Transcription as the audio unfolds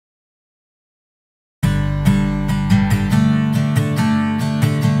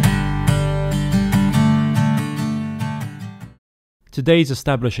Today's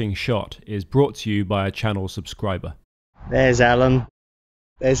establishing shot is brought to you by a channel subscriber. There's Alan.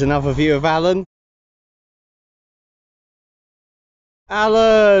 There's another view of Alan.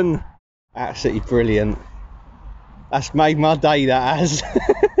 Alan! Absolutely brilliant. That's made my day, that has.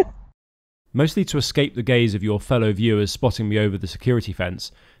 Mostly to escape the gaze of your fellow viewers spotting me over the security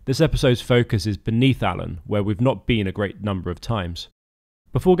fence, this episode's focus is beneath Alan, where we've not been a great number of times.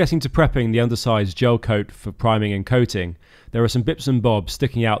 Before getting to prepping the underside's gel coat for priming and coating, there are some bits and bobs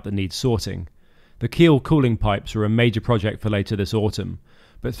sticking out that need sorting. The keel cooling pipes are a major project for later this autumn,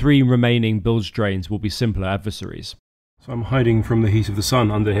 but 3 remaining bilge drains will be simpler adversaries. So I'm hiding from the heat of the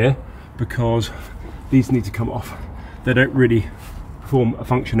sun under here because these need to come off. They don't really perform a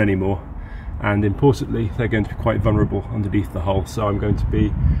function anymore, and importantly they're going to be quite vulnerable underneath the hull, so I'm going to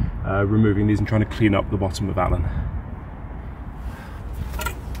be removing these and trying to clean up the bottom of Alan.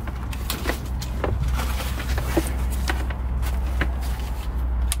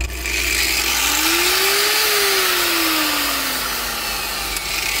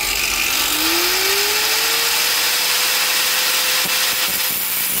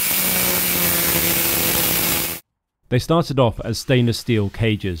 They started off as stainless steel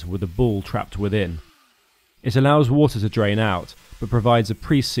cages with a ball trapped within. It allows water to drain out, but provides a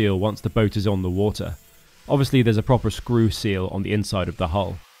pre-seal once the boat is on the water. Obviously there's a proper screw seal on the inside of the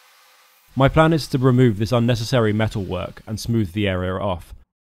hull. My plan is to remove this unnecessary metal work and smooth the area off.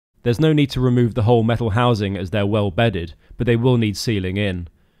 There's no need to remove the whole metal housing as they're well bedded, but they will need sealing in.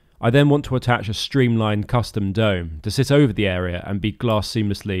 I then want to attach a streamlined custom dome to sit over the area and be glassed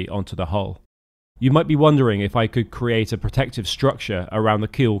seamlessly onto the hull. You might be wondering if I could create a protective structure around the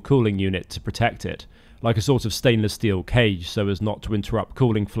keel cooling unit to protect it, like a sort of stainless steel cage so as not to interrupt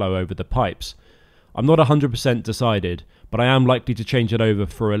cooling flow over the pipes. I'm not 100% decided, but I am likely to change it over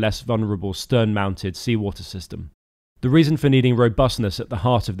for a less vulnerable stern-mounted seawater system. The reason for needing robustness at the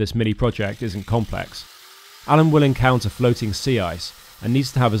heart of this mini project isn't complex. Alan will encounter floating sea ice and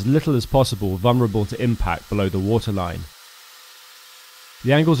needs to have as little as possible vulnerable to impact below the waterline.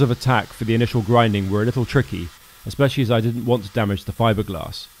 The angles of attack for the initial grinding were a little tricky, especially as I didn't want to damage the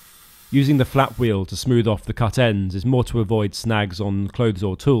fiberglass. Using the flap wheel to smooth off the cut ends is more to avoid snags on clothes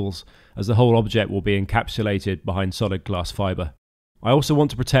or tools, as the whole object will be encapsulated behind solid glass fibre. I also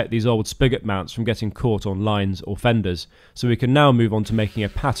want to protect these old spigot mounts from getting caught on lines or fenders, so we can now move on to making a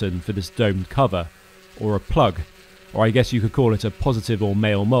pattern for this domed cover, or a plug, or I guess you could call it a positive or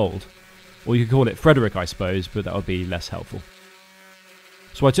male mould. Or you could call it Frederick, I suppose, but that would be less helpful.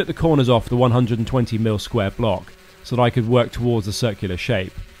 So I took the corners off the 120mm square block so that I could work towards the circular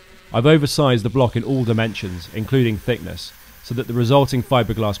shape. I've oversized the block in all dimensions, including thickness, so that the resulting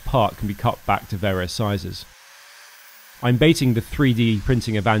fiberglass part can be cut back to various sizes. I'm baiting the 3D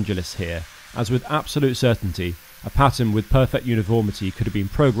printing evangelist here, as with absolute certainty, a pattern with perfect uniformity could have been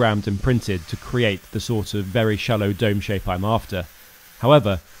programmed and printed to create the sort of very shallow dome shape I'm after.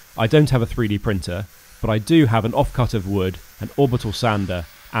 However, I don't have a 3D printer, but I do have an offcut of wood, an orbital sander,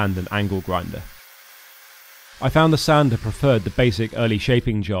 and an angle grinder. I found the sander preferred the basic early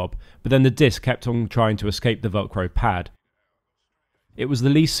shaping job, but then the disc kept on trying to escape the Velcro pad. It was the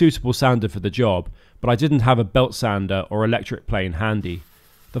least suitable sander for the job, but I didn't have a belt sander or electric plane handy.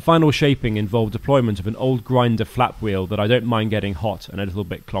 The final shaping involved deployment of an old grinder flap wheel that I don't mind getting hot and a little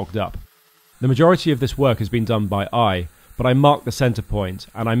bit clogged up. The majority of this work has been done by eye, but I marked the centre point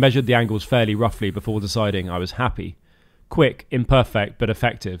and I measured the angles fairly roughly before deciding I was happy. Quick, imperfect, but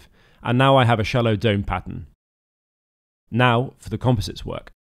effective, and now I have a shallow dome pattern. Now for the composites work.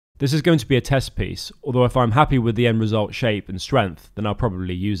 This is going to be a test piece, although if I'm happy with the end result shape and strength, then I'll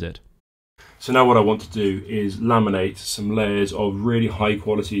probably use it. So now what I want to do is laminate some layers of really high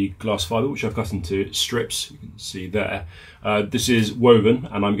quality glass fibre, which I've cut into strips, you can see there. This is woven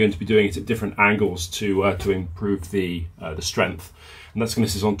and I'm going to be doing it at different angles to improve the strength. And that's going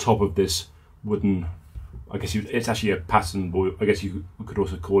to sit on top of this wooden, I guess it's actually a pattern, or I guess you could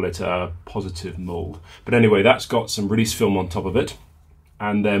also call it a positive mould. But anyway, that's got some release film on top of it.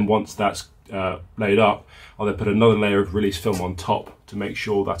 And then once that's laid up, I'll then put another layer of release film on top to make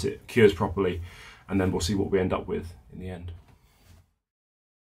sure that it cures properly, and then we'll see what we end up with in the end.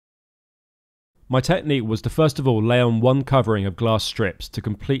 My technique was to first of all lay on one covering of glass strips to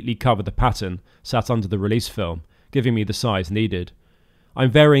completely cover the pattern sat under the release film, giving me the size needed.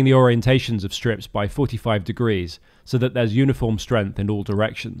 I'm varying the orientations of strips by 45 degrees so that there's uniform strength in all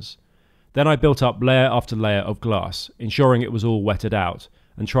directions. Then I built up layer after layer of glass, ensuring it was all wetted out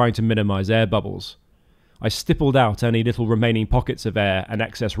and trying to minimise air bubbles. I stippled out any little remaining pockets of air and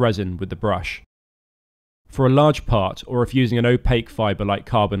excess resin with the brush. For a large part, or if using an opaque fibre like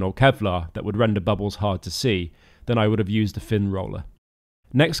carbon or Kevlar that would render bubbles hard to see, then I would have used a fin roller.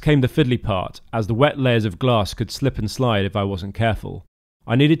 Next came the fiddly part, as the wet layers of glass could slip and slide if I wasn't careful.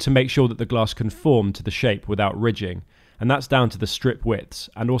 I needed to make sure that the glass conformed to the shape without ridging, and that's down to the strip widths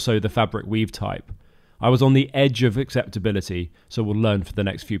and also the fabric weave type. I was on the edge of acceptability, so we'll learn for the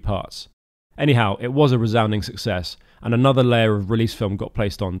next few parts. Anyhow, it was a resounding success, and another layer of release film got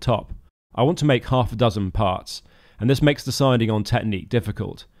placed on top. I want to make half a dozen parts, and this makes deciding on technique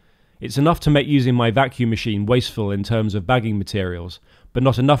difficult. It's enough to make using my vacuum machine wasteful in terms of bagging materials, but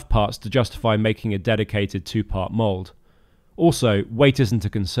not enough parts to justify making a dedicated 2-part mould. Also, weight isn't a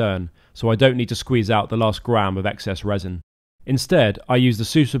concern, so I don't need to squeeze out the last gram of excess resin. Instead, I used a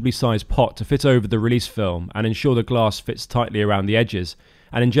suitably sized pot to fit over the release film and ensure the glass fits tightly around the edges,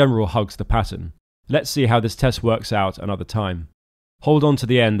 and in general hugs the pattern. Let's see how this test works out another time. Hold on to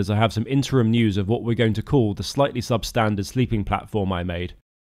the end as I have some interim news of what we're going to call the slightly substandard sleeping platform I made.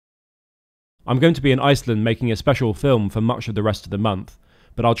 I'm going to be in Iceland making a special film for much of the rest of the month,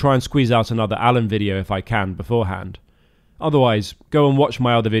 but I'll try and squeeze out another Alan video if I can beforehand. Otherwise, go and watch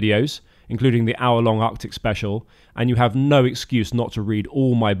my other videos, including the hour-long Arctic special, and you have no excuse not to read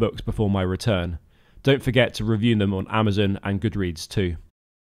all my books before my return. Don't forget to review them on Amazon and Goodreads too.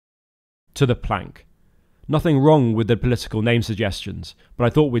 To the plank. Nothing wrong with the political name suggestions, but I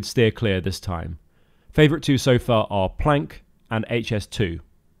thought we'd steer clear this time. Favourite two so far are plank and HS2.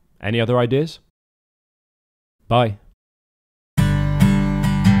 Any other ideas? Bye.